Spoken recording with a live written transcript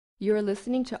You are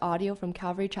listening to audio from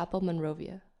Calvary Chapel,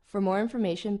 Monrovia. For more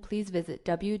information, please visit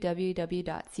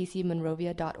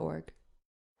www.ccmonrovia.org.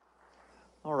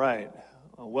 All right.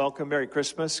 Welcome. Merry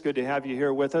Christmas. Good to have you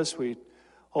here with us. We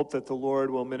hope that the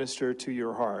Lord will minister to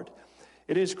your heart.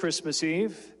 It is Christmas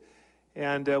Eve,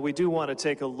 and we do want to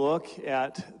take a look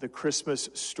at the Christmas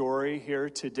story here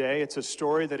today. It's a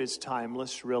story that is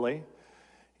timeless, really.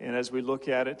 And as we look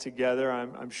at it together,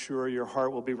 I'm sure your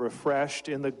heart will be refreshed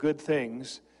in the good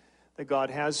things that God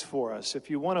has for us. If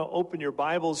you want to open your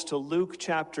Bibles to Luke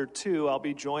chapter 2, I'll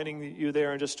be joining you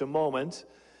there in just a moment.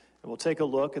 And we'll take a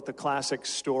look at the classic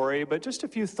story, but just a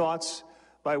few thoughts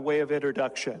by way of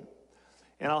introduction.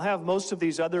 And I'll have most of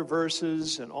these other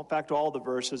verses, and in fact all the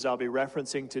verses I'll be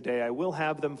referencing today, I will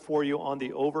have them for you on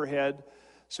the overhead.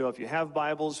 So if you have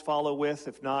Bibles, follow with.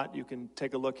 If not, you can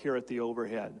take a look here at the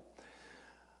overhead.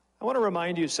 I want to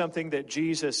remind you something that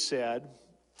Jesus said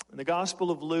in the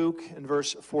Gospel of Luke in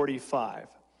verse 45.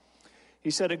 He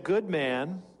said, "A good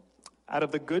man out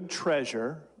of the good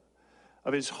treasure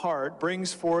of his heart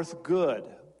brings forth good,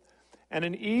 and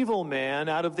an evil man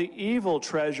out of the evil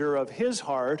treasure of his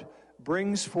heart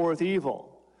brings forth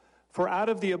evil. For out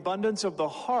of the abundance of the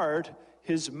heart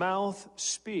his mouth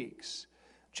speaks."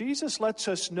 Jesus lets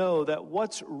us know that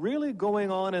what's really going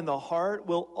on in the heart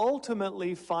will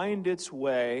ultimately find its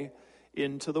way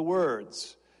into the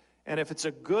words. And if it's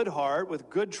a good heart with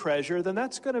good treasure, then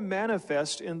that's going to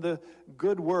manifest in the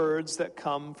good words that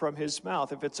come from his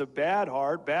mouth. If it's a bad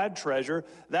heart, bad treasure,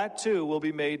 that too will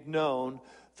be made known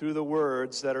through the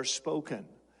words that are spoken.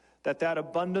 That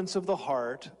abundance of the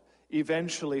heart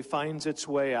eventually finds its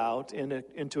way out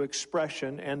into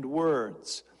expression and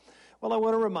words. Well, I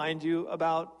want to remind you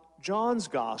about John's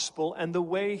gospel and the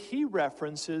way he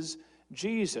references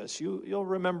Jesus. You'll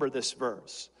remember this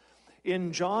verse.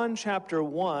 In John chapter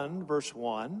 1, verse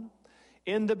 1,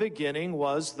 "In the beginning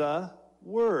was the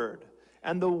Word,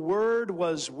 and the Word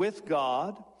was with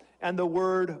God, and the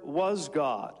Word was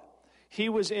God. He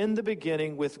was in the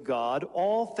beginning with God.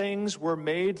 All things were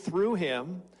made through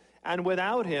him, and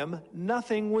without him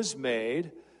nothing was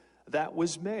made that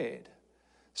was made."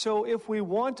 So if we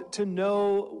want to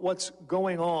know what's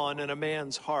going on in a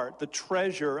man's heart, the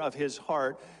treasure of his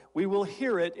heart, we will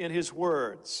hear it in his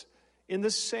words. In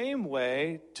the same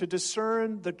way, to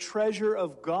discern the treasure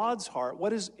of God's heart,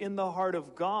 what is in the heart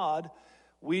of God,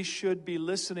 we should be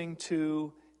listening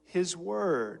to his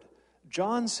word.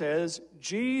 John says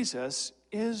Jesus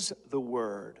is the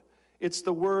word. It's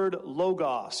the word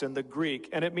logos in the Greek,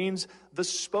 and it means the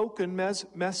spoken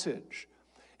message.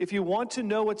 If you want to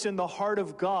know what's in the heart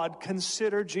of God,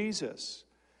 consider Jesus.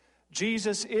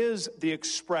 Jesus is the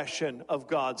expression of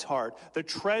God's heart. The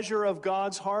treasure of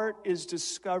God's heart is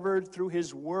discovered through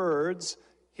his words,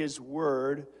 his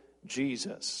word,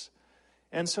 Jesus.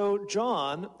 And so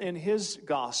John, in his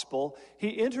gospel,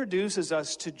 he introduces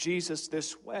us to Jesus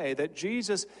this way, that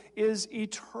Jesus is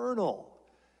eternal.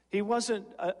 He wasn't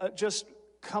just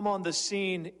come on the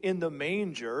scene in the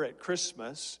manger at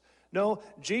Christmas. No,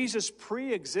 Jesus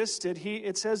pre-existed.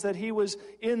 It says that he was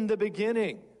in the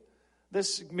beginning.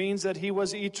 This means that he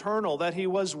was eternal, that he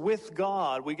was with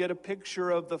God. We get a picture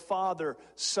of the Father,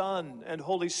 Son, and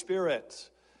Holy Spirit.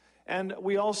 And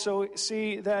we also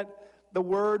see that the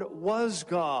Word was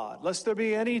God. Lest there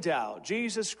be any doubt,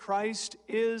 Jesus Christ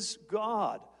is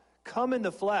God, come in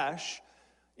the flesh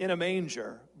in a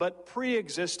manger, but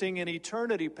pre-existing in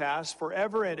eternity past,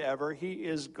 forever and ever, he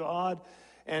is God,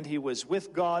 and he was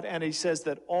with God, and he says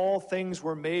that all things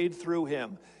were made through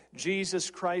him. Jesus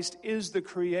Christ is the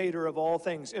creator of all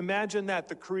things. Imagine that,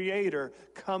 the creator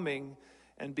coming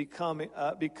and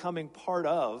becoming part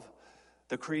of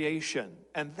the creation.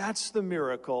 And that's the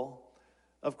miracle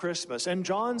of Christmas. And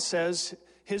John says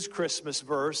his Christmas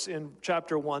verse in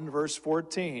chapter 1, verse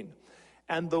 14,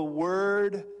 "And the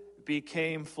Word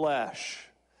became flesh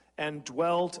and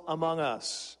dwelt among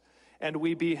us, and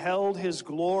we beheld his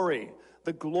glory,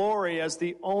 the glory as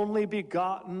the only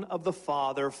begotten of the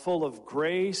Father, full of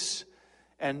grace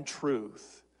and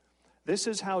truth." This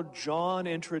is how John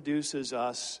introduces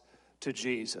us to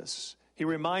Jesus. He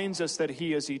reminds us that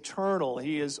he is eternal.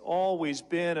 He has always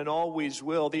been and always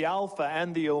will, the Alpha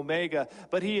and the Omega.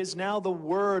 But he is now the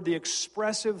Word, the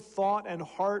expressive thought and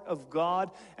heart of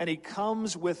God. And he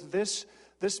comes with this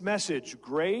message,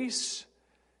 grace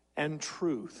and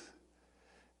truth.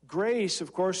 Grace,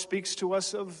 of course, speaks to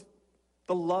us of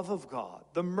the love of God,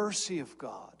 the mercy of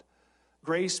God.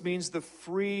 Grace means the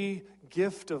free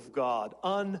gift of God,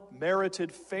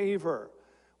 unmerited favor.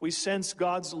 We sense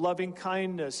God's loving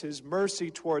kindness, his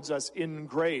mercy towards us in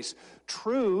grace.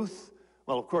 Truth,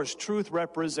 well, of course, truth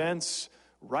represents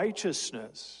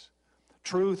righteousness.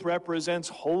 Truth represents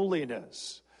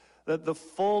holiness, the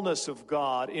fullness of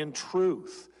God in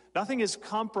truth. Nothing is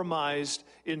compromised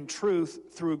in truth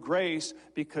through grace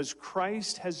because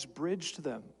Christ has bridged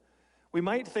them. We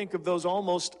might think of those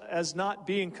almost as not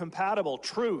being compatible.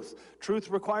 Truth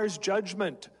requires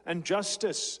judgment and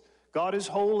justice. God is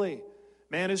holy.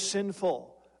 Man is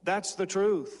sinful. That's the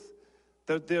truth.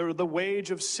 The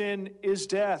wage of sin is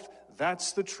death.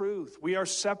 That's the truth. We are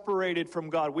separated from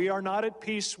God. We are not at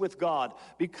peace with God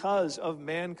because of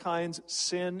mankind's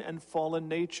sin and fallen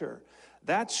nature.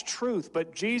 That's truth.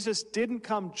 But Jesus didn't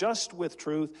come just with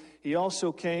truth. He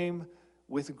also came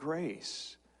with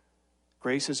grace.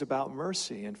 Grace is about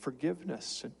mercy and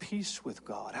forgiveness and peace with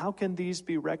God. How can these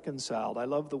be reconciled? I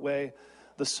love the way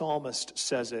the psalmist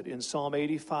says it in Psalm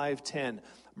 85:10.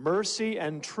 Mercy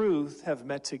and truth have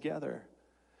met together.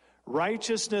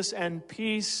 Righteousness and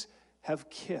peace have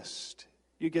kissed.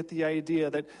 You get the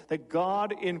idea that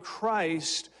God in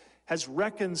Christ has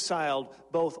reconciled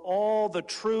both all the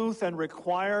truth and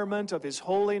requirement of his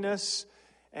holiness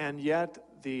and yet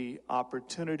the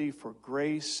opportunity for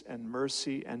grace and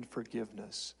mercy and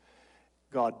forgiveness.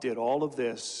 God did all of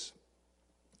this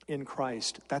in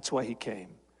Christ. That's why he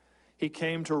came. He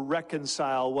came to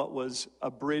reconcile what was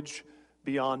a bridge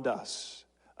beyond us,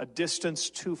 a distance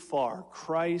too far.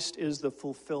 Christ is the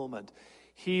fulfillment.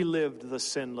 He lived the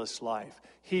sinless life.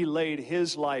 He laid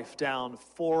his life down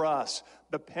for us.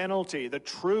 The penalty, the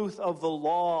truth of the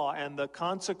law, and the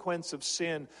consequence of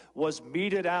sin was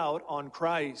meted out on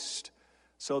Christ,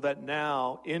 so that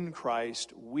now in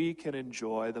Christ we can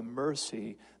enjoy the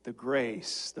mercy, the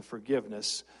grace, the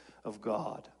forgiveness of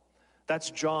God.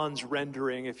 That's John's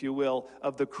rendering, if you will,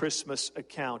 of the Christmas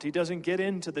account. He doesn't get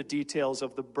into the details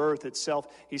of the birth itself.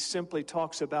 He simply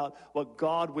talks about what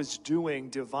God was doing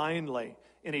divinely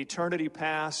in eternity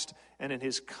past and in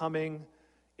his coming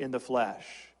in the flesh.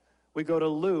 We go to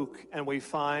Luke and we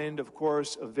find, of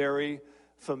course, a very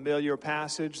familiar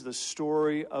passage, the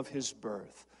story of his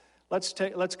birth.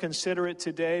 Let's consider it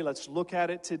today. Let's look at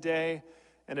it today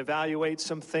and evaluate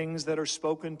some things that are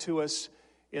spoken to us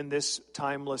in this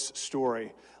timeless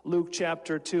story. Luke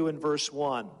chapter 2 and verse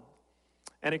 1.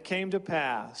 And it came to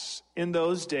pass in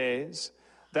those days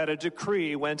that a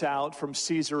decree went out from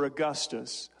Caesar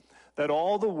Augustus that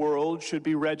all the world should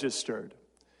be registered.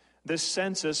 This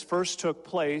census first took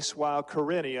place while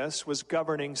Quirinius was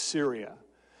governing Syria.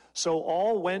 So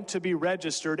all went to be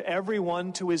registered,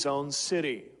 everyone to his own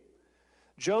city.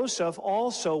 Joseph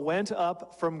also went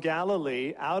up from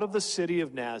Galilee out of the city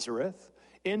of Nazareth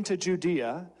into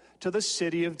Judea to the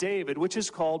city of David, which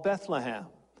is called Bethlehem,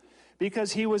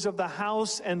 because he was of the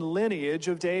house and lineage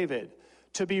of David,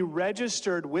 to be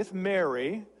registered with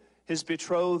Mary, his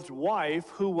betrothed wife,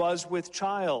 who was with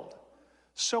child.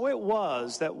 So it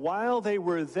was that while they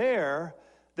were there,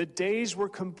 the days were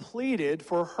completed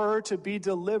for her to be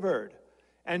delivered,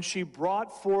 and she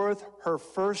brought forth her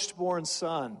firstborn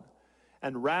son,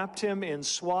 and wrapped him in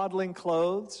swaddling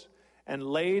clothes, and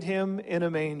laid him in a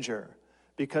manger,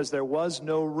 because there was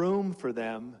no room for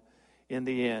them in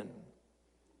the inn.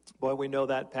 Boy, we know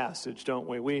that passage, don't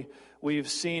we? We've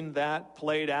seen that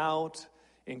played out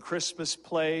in Christmas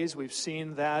plays. We've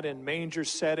seen that in manger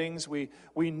settings. We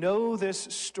know this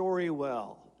story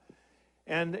well.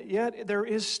 And yet there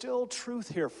is still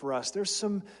truth here for us. There's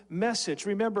some message.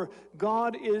 Remember,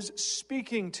 God is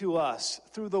speaking to us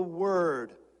through the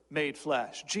Word made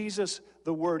flesh. Jesus,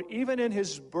 the Word, even in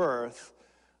his birth,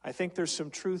 I think there's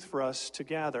some truth for us to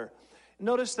gather.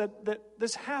 Notice that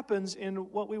this happens in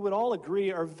what we would all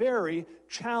agree are very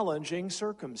challenging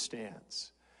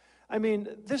circumstance. I mean,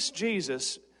 this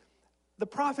Jesus, the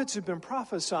prophets have been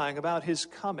prophesying about his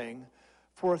coming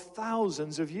for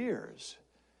thousands of years.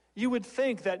 You would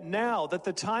think that now that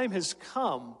the time has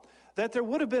come, that there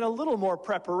would have been a little more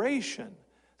preparation,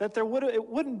 that it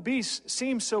wouldn't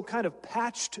seem so kind of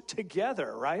patched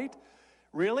together, right?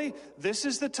 Really? This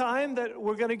is the time that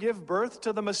we're going to give birth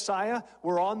to the Messiah?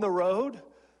 We're on the road.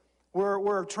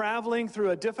 We're traveling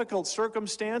through a difficult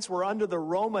circumstance. We're under the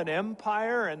Roman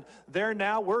Empire, and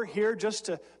we're here just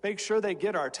to make sure they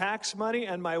get our tax money,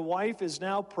 and my wife is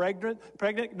now pregnant,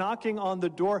 knocking on the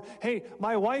door. Hey,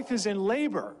 my wife is in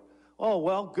labor. Oh,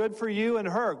 well, good for you and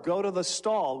her. Go to the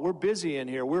stall. We're busy in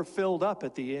here. We're filled up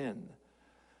at the inn.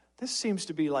 This seems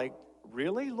to be like,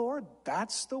 really, Lord?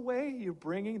 That's the way you're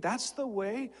bringing? That's the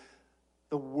way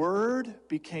the Word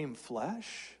became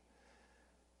flesh?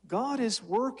 God is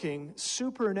working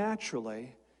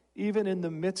supernaturally, even in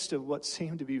the midst of what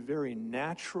seemed to be very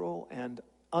natural and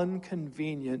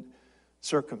inconvenient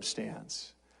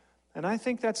circumstance. And I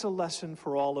think that's a lesson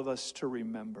for all of us to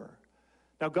remember.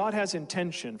 Now, God has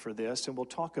intention for this, and we'll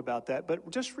talk about that, but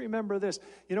just remember this.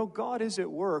 God is at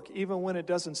work even when it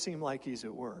doesn't seem like he's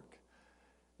at work.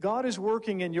 God is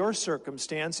working in your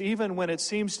circumstance even when it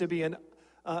seems to be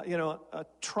a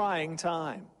trying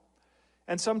time.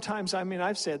 And sometimes,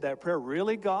 I've said that prayer,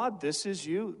 really, God, this is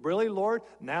you? Really, Lord,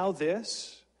 now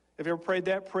this? Have you ever prayed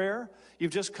that prayer?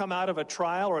 You've just come out of a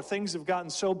trial or things have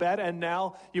gotten so bad and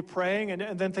now you're praying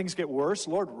and then things get worse.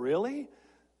 Lord, really?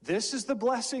 This is the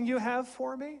blessing you have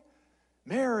for me?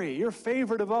 Mary, you're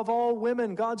favored above all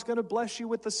women. God's going to bless you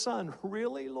with the Son.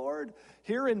 Really, Lord?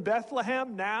 Here in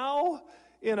Bethlehem now?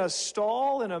 In a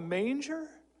stall, in a manger?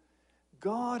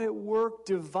 God at work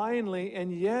divinely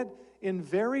and yet in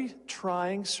very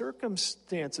trying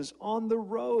circumstances on the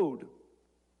road.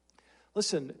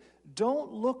 Listen,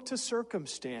 don't look to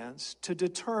circumstance to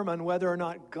determine whether or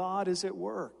not God is at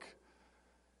work.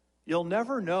 You'll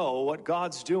never know what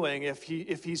God's doing if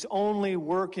he's only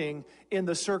working in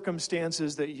the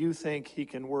circumstances that you think he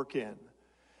can work in.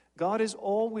 God is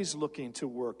always looking to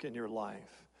work in your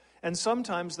life. And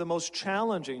sometimes the most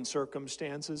challenging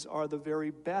circumstances are the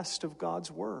very best of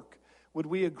God's work. Would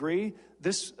we agree?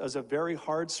 This is a very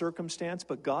hard circumstance,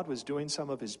 but God was doing some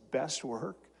of his best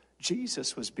work.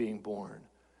 Jesus was being born.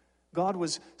 God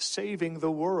was saving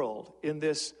the world in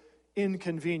this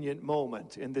inconvenient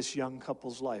moment in this young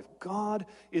couple's life. God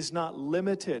is not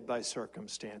limited by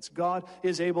circumstance. God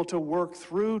is able to work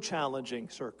through challenging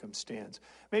circumstance.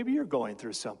 Maybe you're going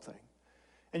through something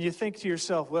and you think to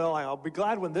yourself, well, I'll be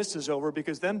glad when this is over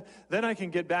because then I can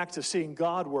get back to seeing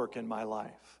God work in my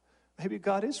life. Maybe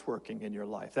God is working in your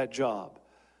life, that job,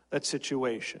 that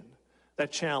situation,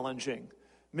 that challenging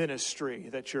ministry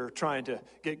that you're trying to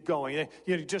get going.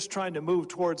 You're just trying to move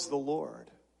towards the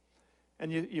Lord.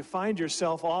 And you find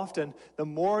yourself often, the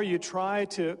more you try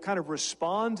to kind of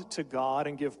respond to God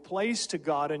and give place to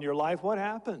God in your life, what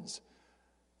happens?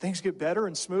 Things get better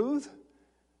and smooth?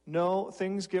 No,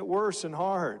 things get worse and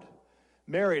hard.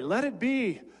 Mary, let it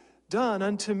be done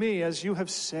unto me as you have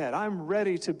said. I'm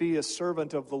ready to be a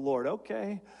servant of the Lord.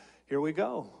 Okay, here we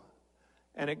go.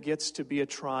 And it gets to be a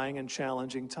trying and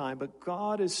challenging time, but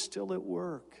God is still at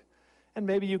work. And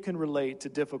maybe you can relate to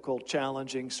difficult,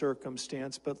 challenging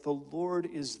circumstance, but the Lord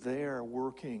is there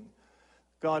working.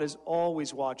 God is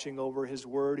always watching over his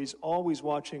word. He's always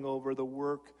watching over the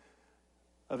work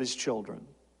of his children,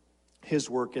 his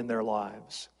work in their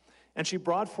lives. And she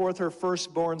brought forth her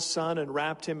firstborn son and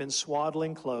wrapped him in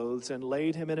swaddling clothes and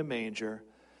laid him in a manger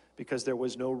because there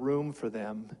was no room for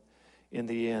them in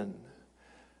the inn.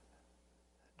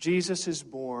 Jesus is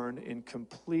born in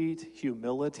complete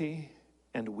humility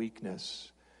and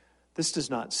weakness. This does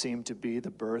not seem to be the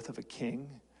birth of a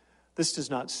king. This does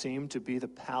not seem to be the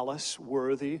palace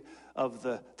worthy of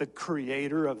the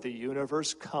creator of the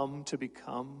universe come to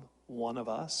become one of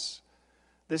us.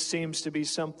 This seems to be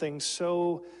something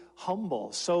so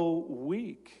humble, so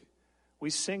weak. We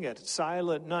sing it,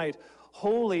 Silent Night,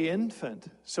 Holy Infant,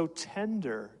 so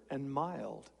tender and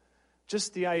mild.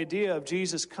 Just the idea of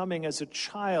Jesus coming as a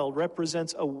child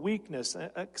represents a weakness,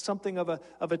 something of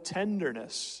a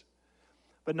tenderness.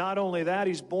 But not only that,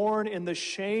 he's born in the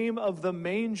shame of the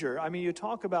manger. I mean, you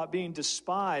talk about being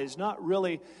despised, not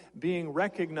really being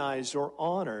recognized or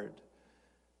honored.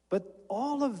 But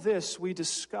all of this, we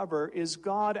discover, is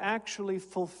God actually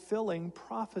fulfilling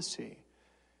prophecy.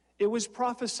 It was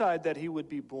prophesied that he would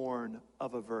be born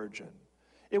of a virgin.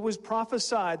 It was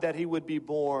prophesied that he would be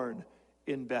born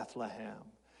in Bethlehem.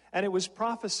 And it was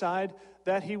prophesied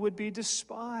that he would be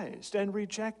despised and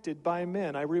rejected by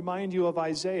men. I remind you of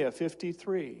Isaiah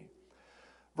 53.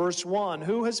 Verse 1,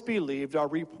 who has believed our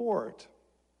report?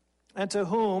 And to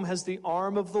whom has the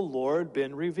arm of the Lord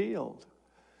been revealed?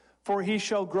 For he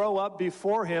shall grow up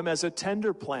before him as a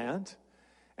tender plant,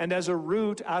 and as a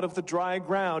root out of the dry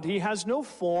ground. He has no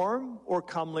form or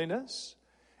comeliness.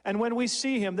 And when we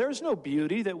see him, there's no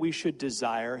beauty that we should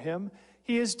desire him.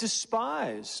 He is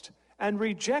despised and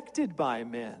rejected by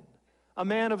men, a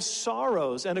man of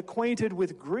sorrows and acquainted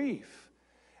with grief.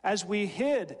 As we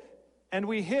hid,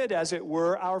 as it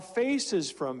were, our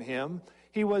faces from him,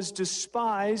 he was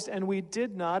despised, and we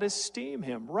did not esteem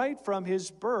him. Right from his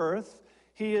birth,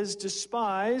 he is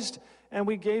despised, and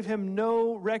we gave him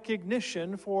no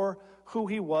recognition for who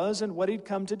he was and what he'd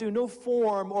come to do. No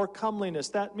form or comeliness.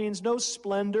 That means no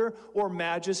splendor or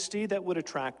majesty that would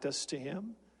attract us to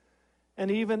him. And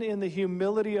even in the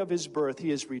humility of his birth,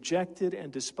 he is rejected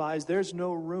and despised. There's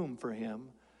no room for him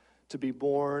to be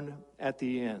born at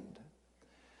the end.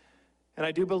 And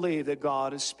I do believe that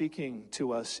God is speaking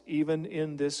to us even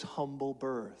in this humble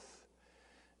birth.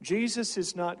 Jesus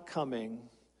is not coming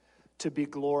to be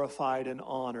glorified and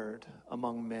honored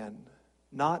among men.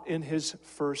 not in his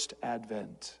first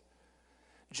advent.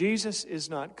 Jesus is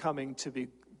not coming to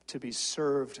be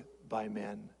served by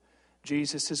men.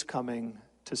 Jesus is coming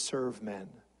to serve men.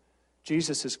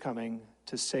 Jesus is coming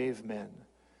to save men.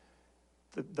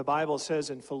 The Bible says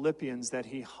in Philippians that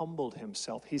he humbled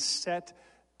himself. He set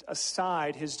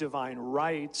aside his divine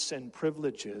rights and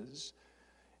privileges,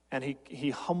 and he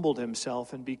humbled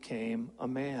himself and became a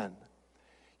man.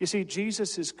 You see,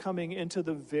 Jesus is coming into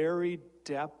the very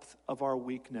depth of our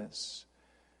weakness.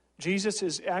 Jesus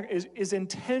is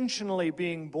intentionally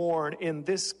being born in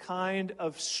this kind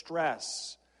of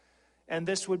stress. And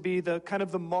this would be the kind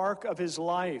of the mark of his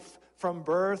life from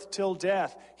birth till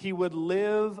death. He would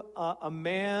live a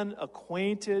man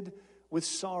acquainted with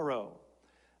sorrow.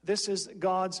 This is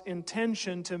God's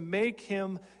intention, to make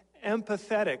him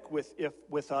empathetic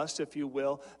with us, if you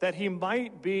will, that he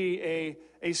might be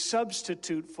a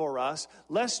substitute for us,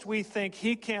 lest we think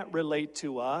he can't relate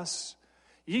to us.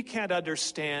 He can't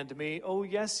understand me. Oh,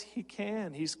 yes, he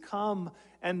can. He's come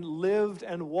and lived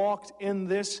and walked in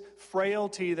this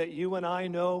frailty that you and I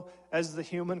know as the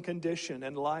human condition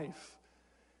and life.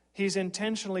 He's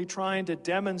intentionally trying to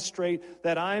demonstrate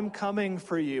that I'm coming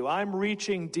for you. I'm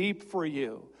reaching deep for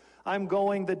you. I'm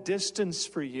going the distance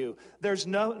for you. There's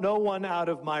no one out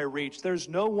of my reach. There's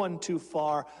no one too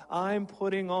far. I'm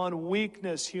putting on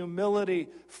weakness, humility,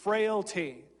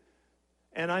 frailty.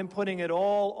 And I'm putting it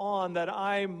all on that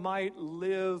I might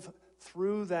live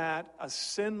through that a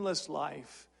sinless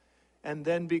life and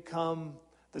then become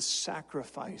the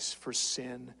sacrifice for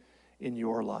sin in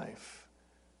your life.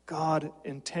 God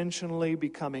intentionally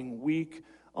becoming weak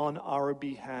on our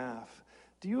behalf.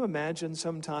 Do you imagine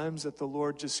sometimes that the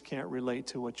Lord just can't relate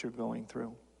to what you're going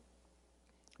through?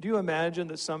 Do you imagine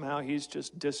that somehow he's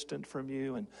just distant from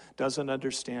you and doesn't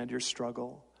understand your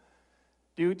struggle?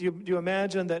 Do you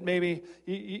imagine that maybe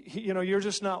you're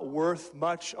just not worth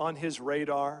much on his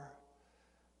radar?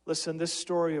 Listen, this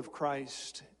story of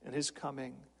Christ and his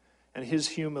coming and his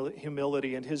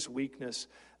humility and his weakness,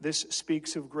 this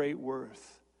speaks of great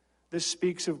worth. This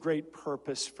speaks of great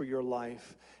purpose for your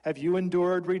life. Have you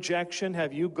endured rejection?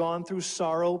 Have you gone through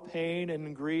sorrow, pain,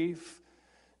 and grief?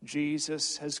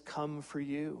 Jesus has come for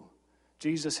you.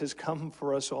 Jesus has come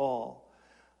for us all.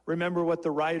 Remember what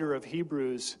the writer of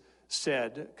Hebrews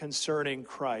said concerning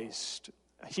Christ.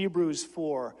 Hebrews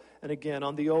 4, and again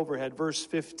on the overhead, verse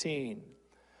 15.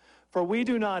 For we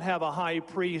do not have a high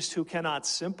priest who cannot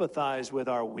sympathize with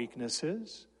our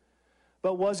weaknesses,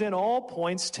 but was in all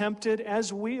points tempted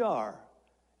as we are,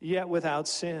 yet without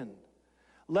sin.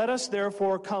 Let us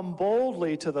therefore come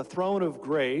boldly to the throne of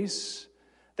grace,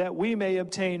 that we may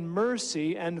obtain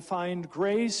mercy and find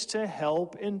grace to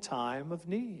help in time of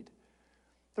need.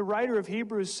 The writer of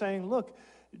Hebrews is saying, look,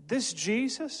 this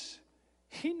Jesus,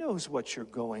 he knows what you're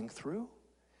going through.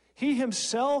 He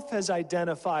himself has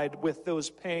identified with those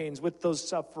pains, with those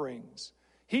sufferings.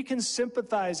 He can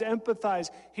sympathize, empathize.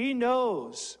 He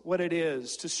knows what it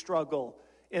is to struggle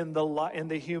in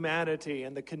the humanity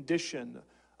and the condition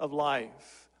of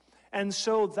life. And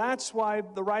so that's why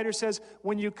the writer says,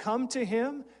 when you come to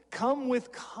him, come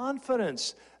with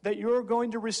confidence that you're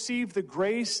going to receive the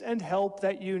grace and help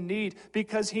that you need,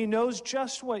 because he knows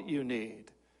just what you need.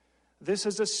 This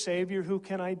is a Savior who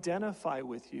can identify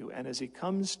with you. And as you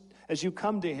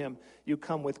come to him, you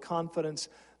come with confidence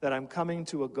that I'm coming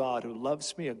to a God who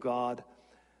loves me, a God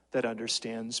that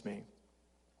understands me.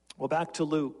 Well, back to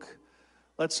Luke.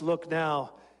 Let's look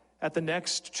now at the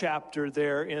next chapter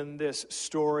there in this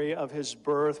story of his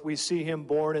birth. We see him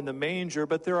born in the manger,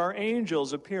 but there are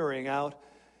angels appearing out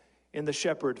in the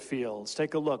shepherd fields.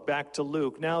 Take a look back to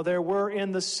Luke. Now there were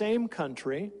in the same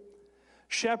country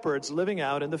shepherds living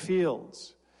out in the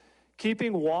fields,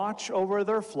 keeping watch over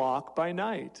their flock by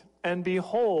night. And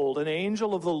behold, an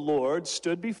angel of the Lord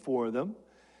stood before them,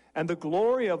 and the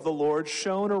glory of the Lord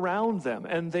shone around them,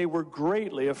 and they were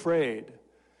greatly afraid.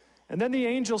 And then the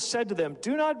angel said to them,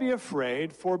 do not be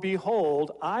afraid, for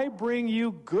behold, I bring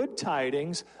you good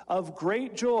tidings of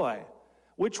great joy,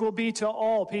 which will be to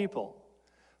all people.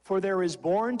 For there is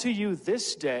born to you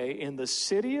this day in the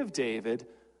city of David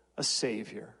a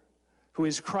Savior, who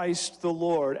is Christ the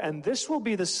Lord. And this will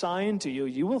be the sign to you.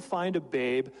 You will find a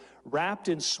babe wrapped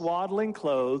in swaddling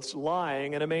clothes,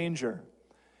 lying in a manger.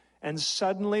 And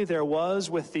suddenly there was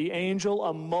with the angel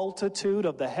a multitude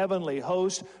of the heavenly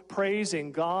host,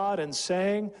 praising God and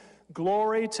saying,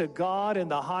 glory to God in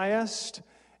the highest,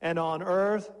 and on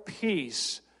earth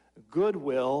peace,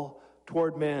 goodwill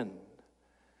toward men.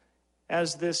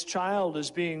 As this child is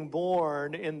being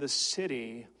born in the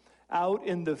city, out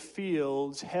in the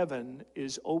fields, heaven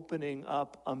is opening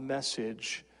up a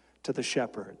message to the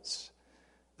shepherds.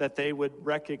 that they would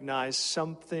recognize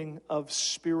something of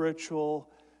spiritual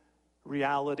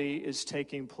reality is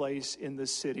taking place in the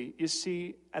city. You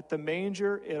see, at the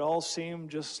manger, it all seemed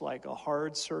just like a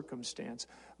hard circumstance.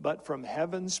 But from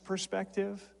heaven's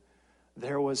perspective,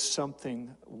 there was something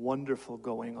wonderful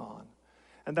going on.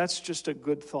 And that's just a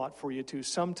good thought for you too.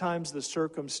 Sometimes the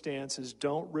circumstances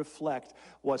don't reflect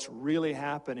what's really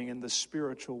happening in the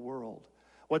spiritual world.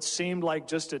 What seemed like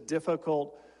just a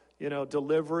difficult,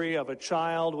 delivery of a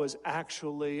child was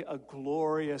actually a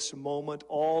glorious moment.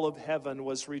 All of heaven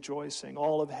was rejoicing.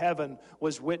 All of heaven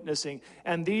was witnessing.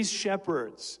 And these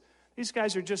shepherds, these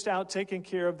guys are just out taking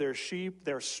care of their sheep.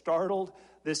 They're startled.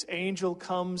 This angel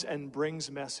comes and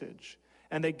brings message.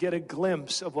 And they get a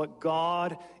glimpse of what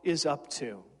God is up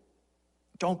to.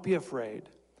 Don't be afraid.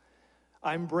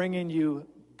 I'm bringing you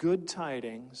good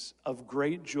tidings of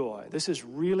great joy. This is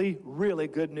really, really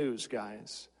good news,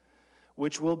 guys,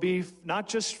 which will be not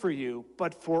just for you,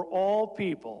 but for all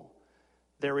people.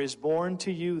 There is born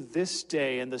to you this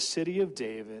day in the city of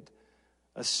David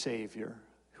a Savior,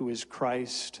 who is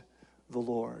Christ the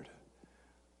Lord.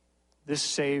 This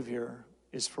Savior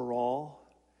is for all.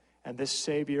 And this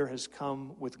Savior has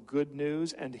come with good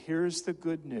news. And here's the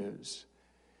good news.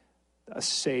 A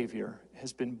Savior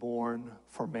has been born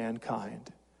for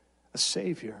mankind. A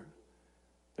Savior.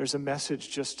 There's a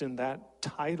message just in that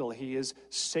title. He is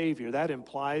Savior. That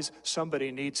implies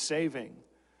somebody needs saving.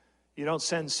 You don't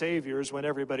send saviors when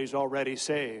everybody's already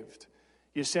saved.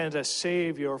 You send a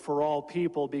Savior for all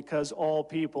people because all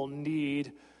people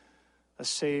need a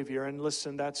Savior. And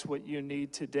listen, that's what you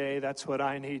need today. That's what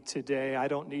I need today. I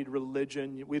don't need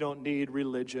religion. We don't need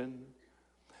religion.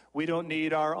 We don't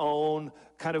need our own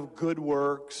kind of good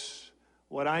works.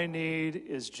 What I need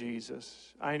is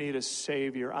Jesus. I need a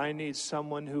Savior. I need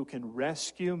someone who can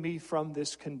rescue me from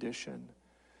this condition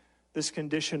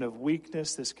of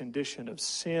weakness, this condition of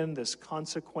sin, this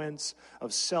consequence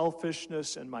of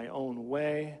selfishness and my own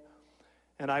way.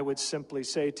 And I would simply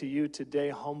say to you today,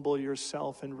 humble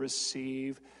yourself and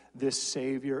receive this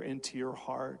Savior into your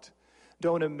heart.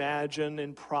 Don't imagine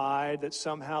in pride that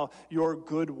somehow your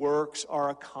good works are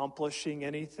accomplishing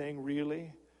anything,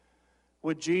 really.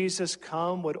 Would Jesus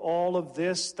come? Would all of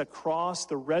this, the cross,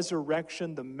 the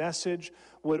resurrection, the message,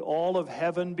 would all of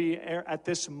heaven be at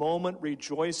this moment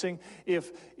rejoicing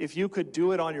if you could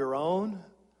do it on your own?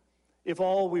 If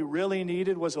all we really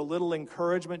needed was a little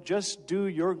encouragement, just do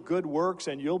your good works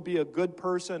and you'll be a good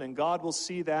person and God will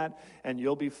see that and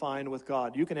you'll be fine with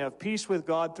God. You can have peace with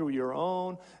God through your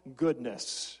own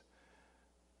goodness.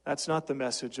 That's not the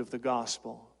message of the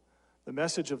gospel. The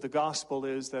message of the gospel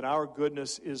is that our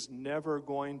goodness is never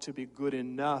going to be good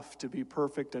enough to be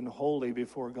perfect and holy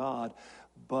before God.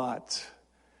 But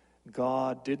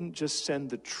God didn't just send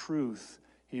the truth.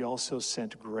 He also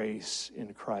sent grace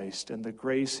in Christ. And the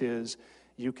grace is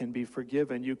you can be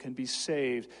forgiven, you can be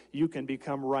saved, you can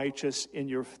become righteous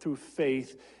through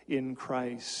faith in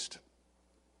Christ.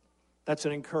 That's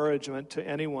an encouragement to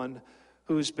anyone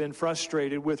who's been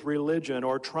frustrated with religion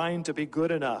or trying to be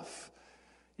good enough.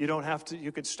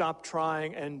 You can stop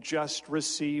trying and just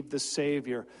receive the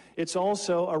Savior. It's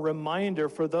also a reminder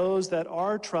for those that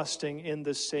are trusting in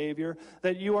the Savior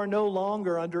that you are no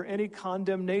longer under any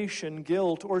condemnation,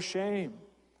 guilt, or shame.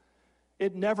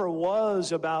 It never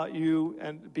was about you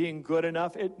and being good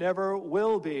enough. It never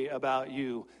will be about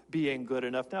you being good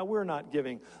enough. Now, we're not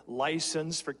giving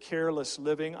license for careless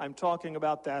living. I'm talking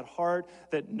about that heart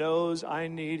that knows I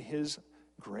need His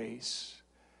grace.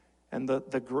 And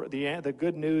the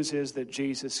good news is that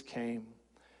Jesus came.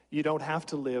 You don't have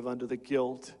to live under the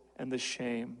guilt and the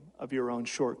shame of your own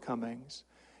shortcomings.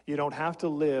 You don't have to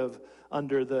live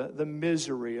under the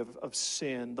misery of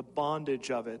sin, the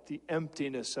bondage of it, the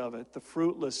emptiness of it, the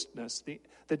fruitlessness,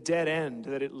 the dead end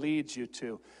that it leads you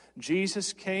to.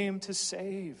 Jesus came to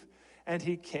save, and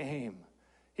He came.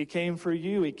 He came for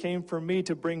you. He came for me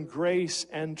to bring grace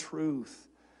and truth.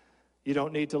 You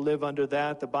don't need to live under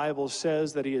that. The Bible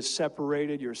says that He has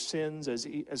separated your sins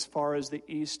as far as the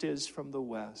east is from the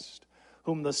west.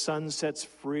 Whom the Son sets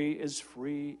free is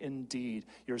free indeed.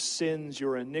 Your sins,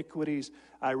 your iniquities,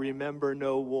 I remember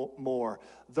no more.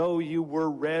 Though you were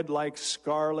red like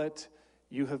scarlet,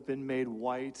 you have been made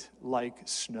white like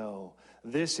snow.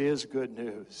 This is good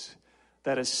news,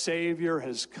 that a Savior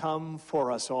has come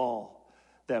for us all,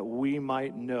 that we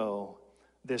might know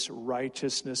this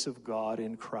righteousness of God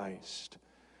in Christ.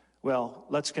 Well,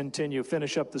 let's continue.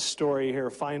 Finish up the story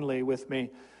here finally with me.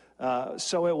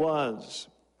 So it was,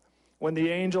 when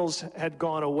the angels had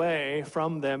gone away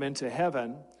from them into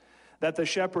heaven, that the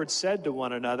shepherds said to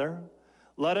one another,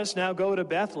 Let us now go to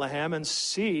Bethlehem and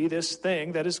see this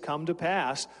thing that has come to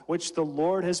pass, which the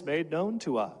Lord has made known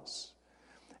to us.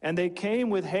 And they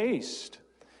came with haste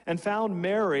and found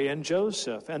Mary and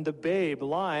Joseph and the babe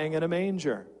lying in a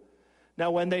manger.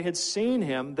 Now when they had seen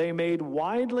him, they made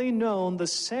widely known the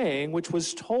saying which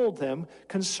was told them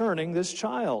concerning this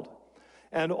child.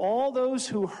 And all those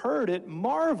who heard it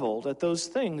marveled at those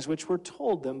things which were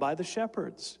told them by the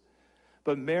shepherds.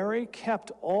 But Mary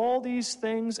kept all these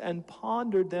things and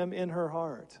pondered them in her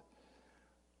heart.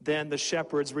 Then the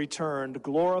shepherds returned,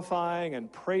 glorifying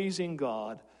and praising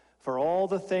God for all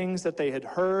the things that they had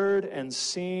heard and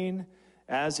seen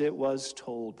as it was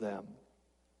told them.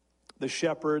 The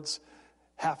shepherds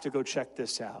have to go check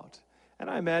this out. And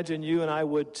I imagine you and I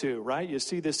would too, right? You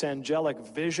see this angelic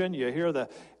vision, you hear the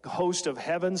host of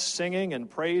heaven singing and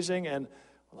praising, and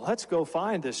let's go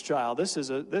find this child. This is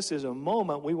a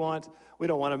moment we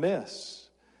don't want to miss.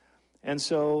 And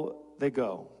so they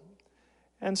go.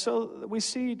 And so we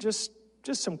see just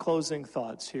some closing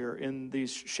thoughts here in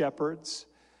these shepherds.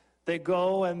 They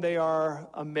go and they are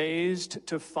amazed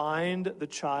to find the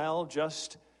child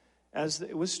just as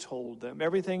it was told them.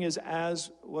 Everything is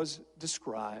as was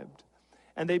described.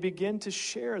 And they begin to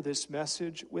share this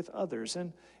message with others.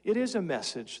 And it is a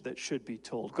message that should be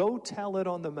told. Go tell it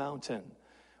on the mountain,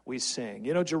 we sing.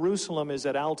 You know, Jerusalem is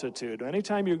at altitude.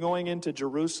 Anytime you're going into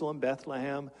Jerusalem,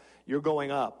 Bethlehem, you're going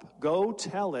up. Go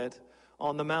tell it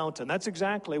on the mountain. That's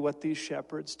exactly what these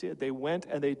shepherds did. They went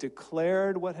and they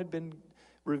declared what had been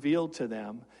revealed to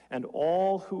them, and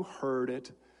all who heard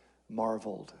it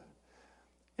marveled.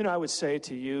 You know, I would say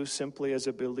to you simply as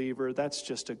a believer, that's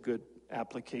just a good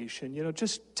application. You know,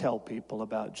 just tell people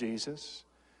about Jesus.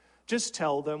 Just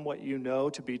tell them what you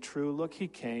know to be true. Look, he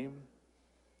came.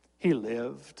 He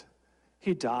lived.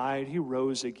 He died. He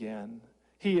rose again.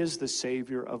 He is the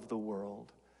Savior of the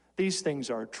world. These things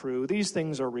are true. These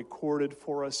things are recorded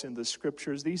for us in the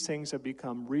Scriptures. These things have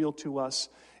become real to us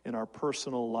in our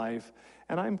personal life.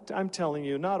 And I'm telling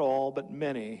you, not all, but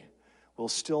many will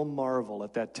still marvel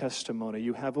at that testimony.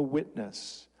 You have a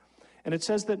witness. And it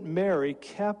says that Mary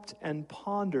kept and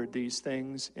pondered these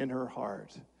things in her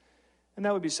heart. And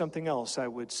that would be something else I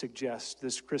would suggest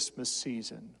this Christmas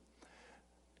season.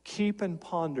 Keep and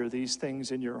ponder these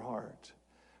things in your heart.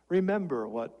 Remember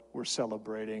what we're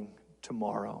celebrating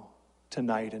tomorrow,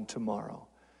 tonight and tomorrow.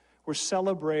 We're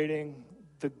celebrating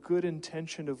the good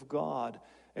intention of God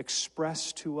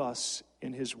expressed to us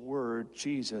in his word,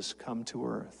 Jesus come to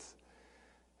earth.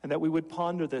 And that we would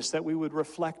ponder this, that we would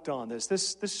reflect on this.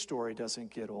 This story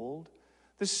doesn't get old.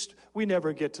 We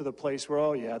never get to the place where,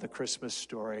 oh yeah, the Christmas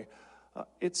story.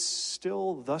 It's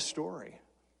still the story.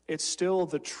 It's still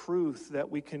the truth that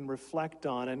we can reflect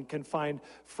on and can find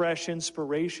fresh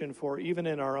inspiration for, even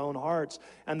in our own hearts.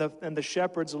 And the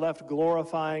shepherds left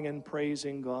glorifying and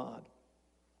praising God.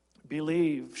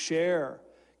 Believe, share,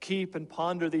 keep and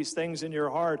ponder these things in your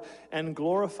heart and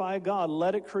glorify God.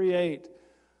 Let it create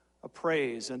a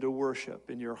praise and a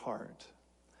worship in your heart.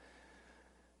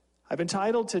 I've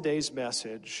entitled today's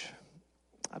message,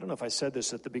 I don't know if I said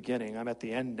this at the beginning, I'm at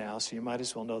the end now, so you might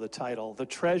as well know the title, The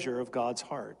Treasure of God's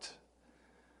Heart.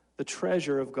 The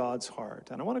Treasure of God's Heart.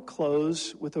 And I want to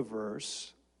close with a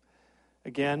verse.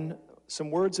 Again, some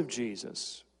words of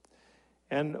Jesus.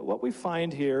 And what we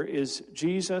find here is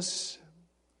Jesus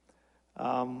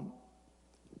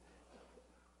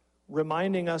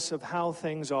reminding us of how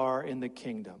things are in the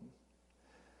kingdom.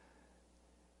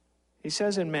 He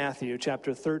says in Matthew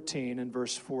chapter 13 and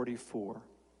verse 44,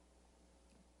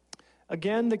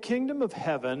 "Again, the kingdom of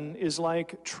heaven is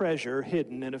like treasure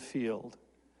hidden in a field,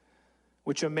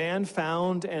 which a man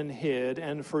found and hid,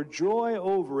 and for joy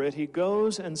over it he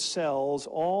goes and sells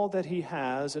all that he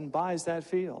has and buys that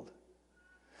field.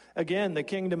 Again, the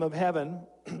kingdom of heaven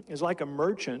is like a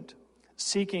merchant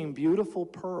seeking beautiful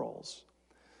pearls.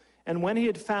 And when he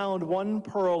had found one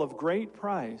pearl of great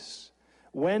price,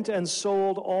 went and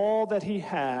sold all that he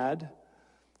had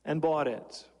and bought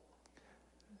it."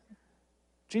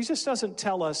 Jesus doesn't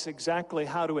tell us exactly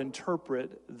how to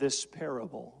interpret this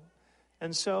parable.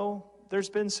 And so there's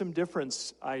been some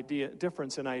difference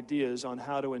in ideas on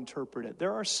how to interpret it.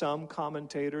 There are some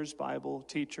commentators, Bible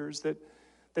teachers,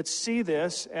 that see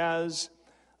this as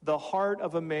the heart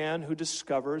of a man who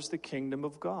discovers the kingdom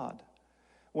of God.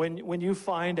 When you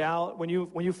find out, when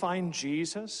you find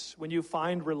Jesus, when you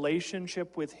find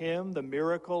relationship with Him, the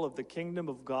miracle of the kingdom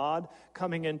of God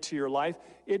coming into your life,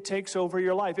 it takes over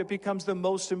your life. It becomes the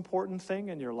most important thing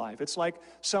in your life. It's like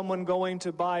someone going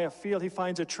to buy a field. He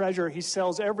finds a treasure. He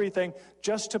sells everything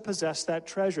just to possess that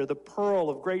treasure, the pearl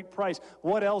of great price.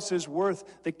 What else is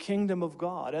worth the kingdom of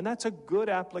God? And that's a good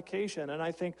application, and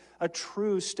I think a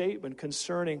true statement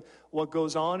concerning what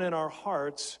goes on in our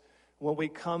hearts when we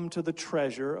come to the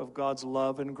treasure of God's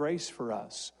love and grace for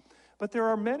us. But there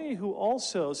are many who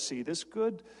also see this,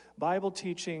 good Bible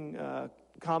teaching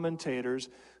commentators,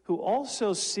 who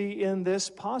also see in this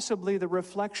possibly the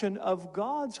reflection of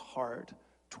God's heart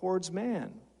towards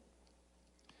man.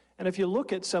 And if you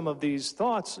look at some of these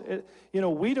thoughts,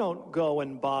 we don't go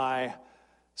and buy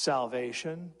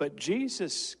salvation, but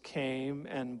Jesus came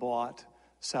and bought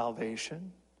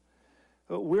salvation.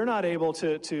 We're not able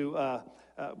to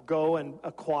go and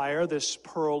acquire this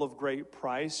pearl of great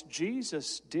price.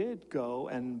 Jesus did go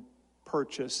and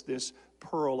purchase this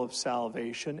pearl of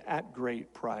salvation at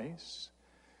great price.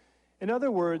 In other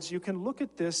words, you can look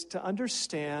at this to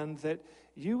understand that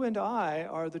you and I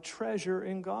are the treasure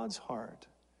in God's heart.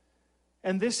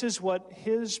 And this is what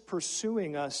His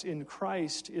pursuing us in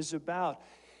Christ is about.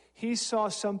 He saw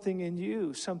something in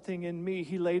you, something in me.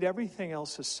 He laid everything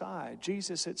else aside.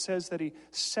 Jesus, it says that He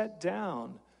set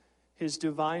down His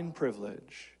divine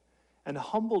privilege and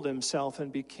humbled Himself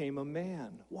and became a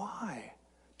man. Why?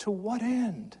 To what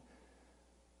end?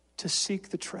 To seek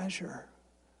the treasure,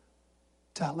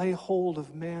 to lay hold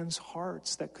of man's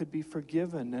hearts that could be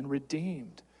forgiven and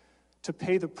redeemed, to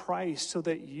pay the price so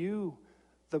that you,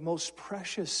 the most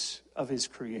precious of His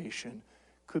creation,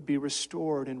 could be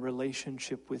restored in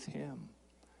relationship with Him.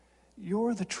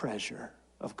 You're the treasure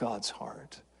of God's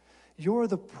heart. You're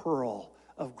the pearl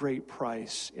of great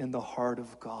price in the heart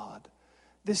of God.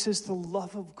 This is the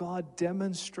love of God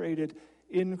demonstrated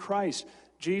in Christ.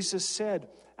 Jesus said,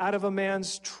 out of a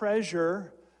man's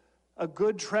treasure, a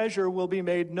good treasure will be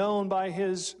made known by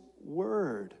his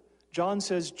word. John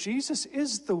says, Jesus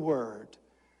is the word.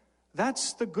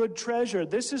 That's the good treasure.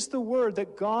 This is the word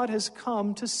that God has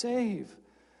come to save.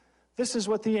 This is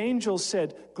what the angels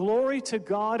said. Glory to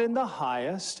God in the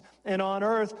highest, and on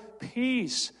earth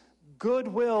peace,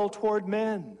 goodwill toward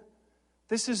men.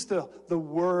 This is the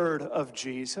word of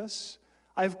Jesus.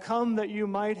 I've come that you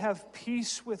might have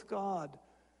peace with God.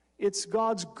 It's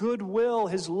God's goodwill,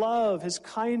 His love, His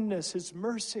kindness, His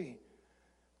mercy.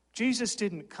 Jesus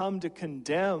didn't come to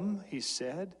condemn, He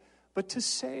said, but to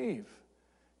save.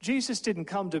 Jesus didn't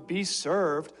come to be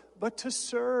served, but to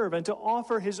serve and to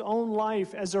offer His own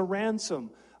life as a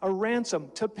ransom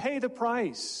to pay the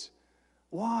price.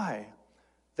 Why?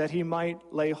 That He might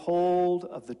lay hold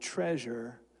of the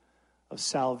treasure of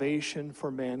salvation for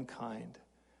mankind,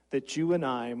 that you and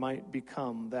I might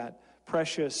become that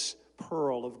precious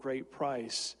pearl of great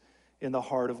price in the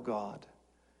heart of God.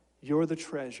 You're the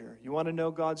treasure. You want to know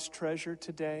God's treasure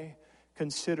today?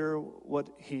 Consider what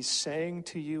He's saying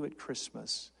to you at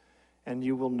Christmas, and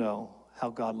you will know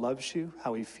how God loves you,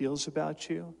 how He feels about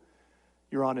you.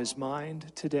 You're on His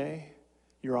mind today.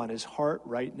 You're on His heart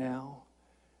right now.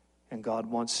 And God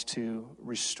wants to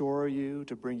restore you,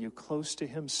 to bring you close to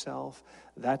Himself.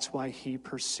 That's why He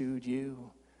pursued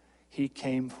you. He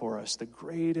came for us, the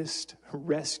greatest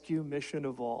rescue mission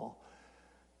of all.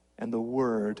 And the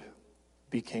Word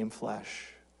became flesh.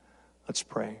 Let's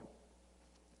pray.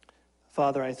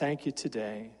 Father, I thank you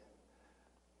today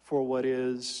for what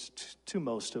is, to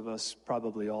most of us,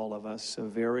 probably all of us, a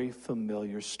very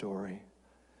familiar story.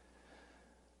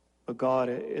 But God,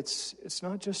 it's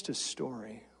not just a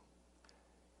story.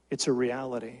 It's a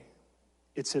reality.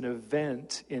 It's an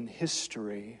event in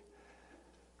history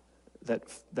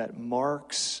that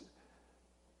marks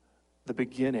the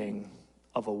beginning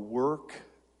of a work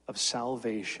of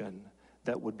salvation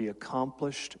that would be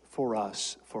accomplished for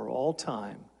us for all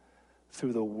time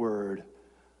through the Word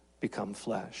become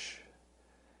flesh.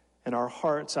 And our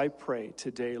hearts, I pray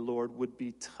today, Lord, would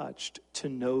be touched to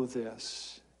know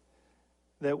this,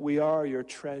 that we are your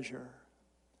treasure,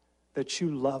 that you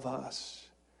love us,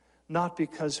 not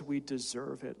because we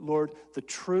deserve it. Lord, the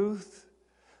truth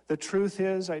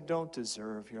is I don't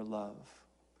deserve your love.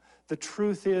 The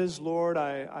truth is, Lord,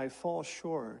 I fall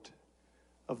short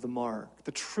of the mark.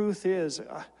 The truth is,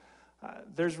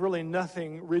 there's really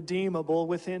nothing redeemable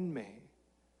within me.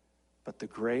 But the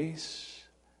grace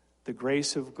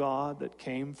of God that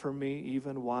came for me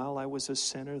even while I was a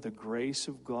sinner, the grace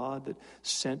of God that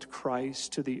sent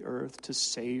Christ to the earth to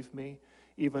save me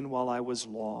even while I was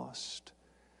lost.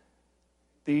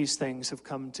 These things have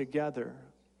come together.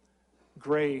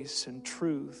 grace and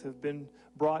truth have been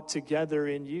brought together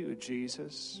in you,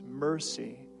 Jesus.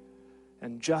 Mercy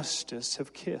and justice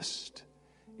have kissed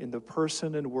in the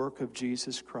person and work of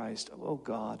Jesus Christ. Oh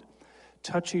God,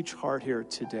 touch each heart here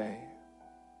today.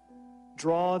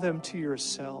 Draw them to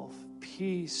yourself.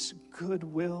 Peace,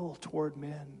 goodwill toward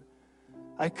men.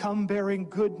 I come bearing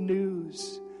good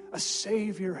news. A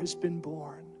Savior has been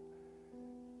born.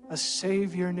 A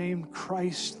Savior named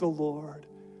Christ the Lord.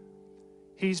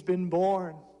 He's been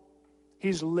born.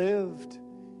 He's lived.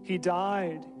 He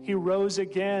died. He rose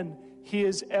again. He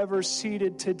is ever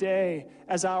seated today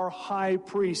as our high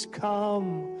priest.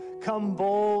 Come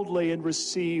boldly and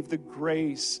receive the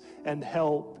grace and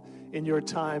help in your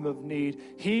time of need.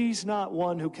 He's not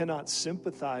one who cannot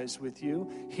sympathize with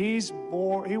you. He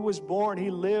was born, he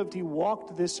lived, he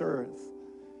walked this earth,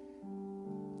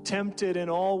 tempted in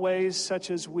all ways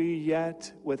such as we,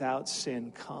 yet without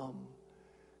sin.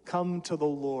 Come to the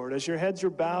Lord. As your heads are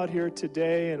bowed here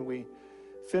today and we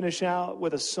finish out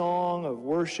with a song of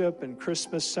worship and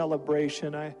Christmas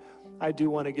celebration, I do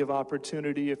want to give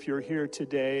opportunity if you're here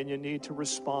today and you need to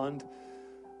respond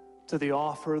to the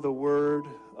offer, the word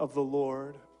of the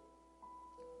Lord.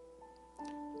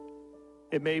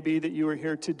 It may be that you are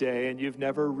here today and you've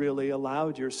never really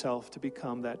allowed yourself to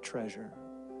become that treasure.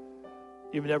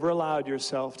 You've never allowed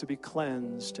yourself to be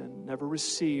cleansed and never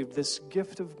received this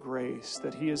gift of grace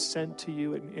that he has sent to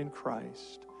you in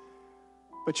Christ.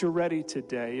 But you're ready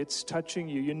today. It's touching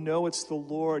you. You know it's the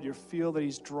Lord. You feel that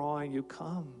he's drawing you.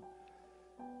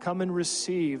 Come and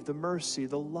receive the mercy,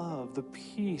 the love, the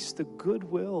peace, the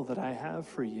goodwill that I have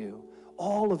for you.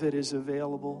 All of it is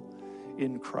available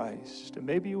in Christ. And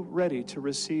maybe you're ready to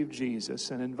receive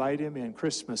Jesus and invite him in.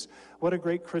 Christmas, what a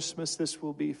great Christmas this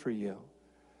will be for you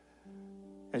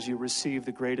as you receive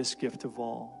the greatest gift of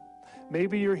all.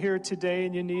 Maybe you're here today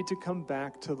and you need to come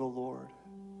back to the Lord.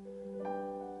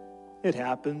 It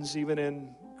happens even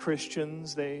in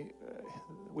Christians.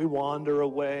 We wander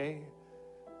away.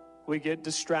 We get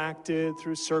distracted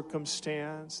through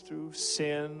circumstance, through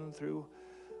sin, through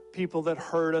people that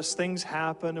hurt us. Things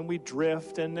happen and we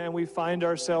drift and we find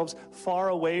ourselves far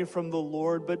away from the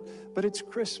Lord. But it's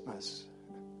Christmas.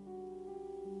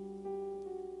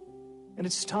 And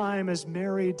it's time, as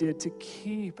Mary did, to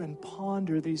keep and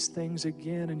ponder these things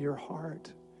again in your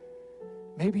heart.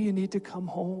 Maybe you need to come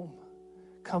home.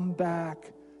 Come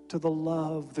back to the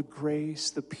love, the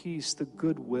grace, the peace, the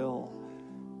goodwill.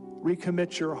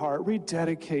 Recommit your heart.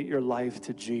 Rededicate your life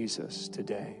to Jesus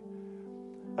today.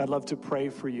 I'd love to pray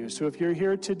for you. So if you're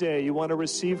here today, you want to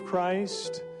receive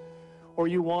Christ, or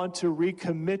you want to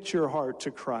recommit your heart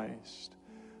to Christ,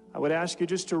 I would ask you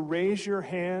just to raise your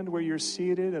hand where you're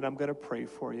seated, and I'm going to pray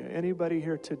for you. Anybody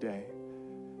here today?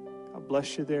 God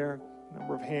bless you there.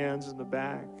 Number of hands in the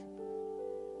back.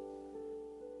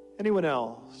 Anyone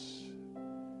else?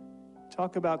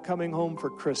 Talk about coming home for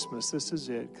Christmas. This is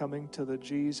it. Coming to the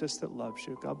Jesus that loves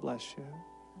you. God bless you.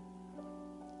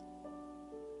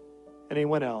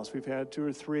 Anyone else? We've had 2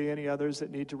 or 3. Any others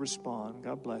that need to respond?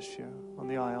 God bless you. On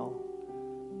the aisle.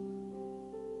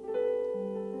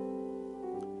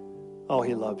 Oh,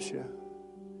 he loves you.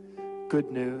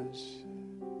 Good news.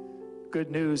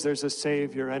 Good news. There's a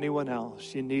Savior. Anyone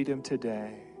else? You need him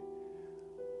today.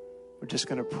 We're just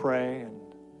going to pray and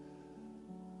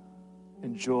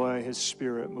enjoy his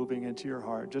Spirit moving into your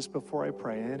heart. Just before I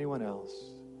pray, anyone else?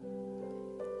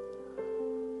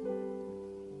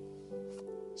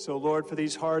 So, Lord, for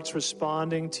these hearts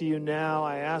responding to you now,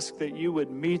 I ask that you would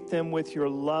meet them with your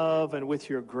love and with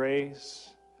your grace.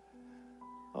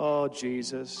 Oh,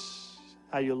 Jesus,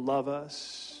 how you love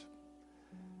us.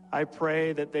 I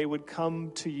pray that they would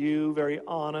come to you very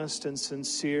honest and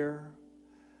sincere,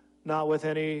 not with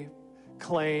any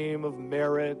claim of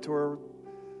merit or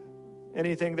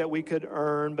anything that we could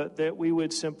earn, but that we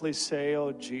would simply say,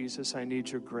 oh, Jesus, I need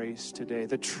your grace today.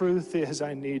 The truth is,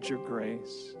 I need your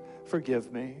grace.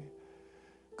 Forgive me.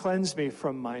 Cleanse me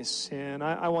from my sin.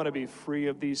 I want to be free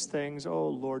of these things. Oh,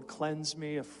 Lord, cleanse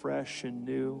me afresh and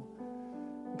new.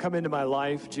 Come into my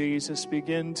life, Jesus.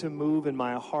 Begin to move in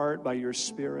my heart by your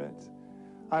Spirit.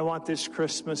 I want this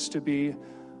Christmas to be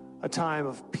a time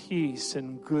of peace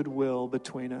and goodwill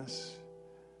between us.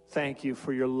 Thank you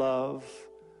for your love.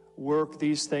 Work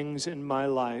these things in my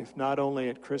life, not only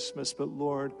at Christmas, but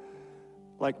Lord,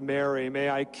 like Mary, may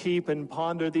I keep and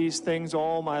ponder these things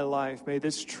all my life. May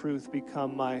this truth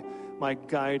become my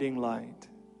guiding light.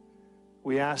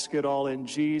 We ask it all in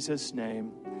Jesus'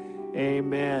 name.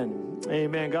 Amen.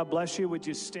 Amen. God bless you. Would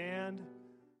you stand?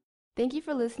 Thank you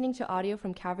for listening to audio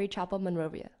from Calvary Chapel,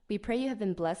 Monrovia. We pray you have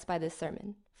been blessed by this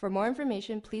sermon. For more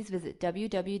information, please visit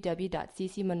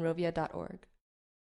www.ccmonrovia.org.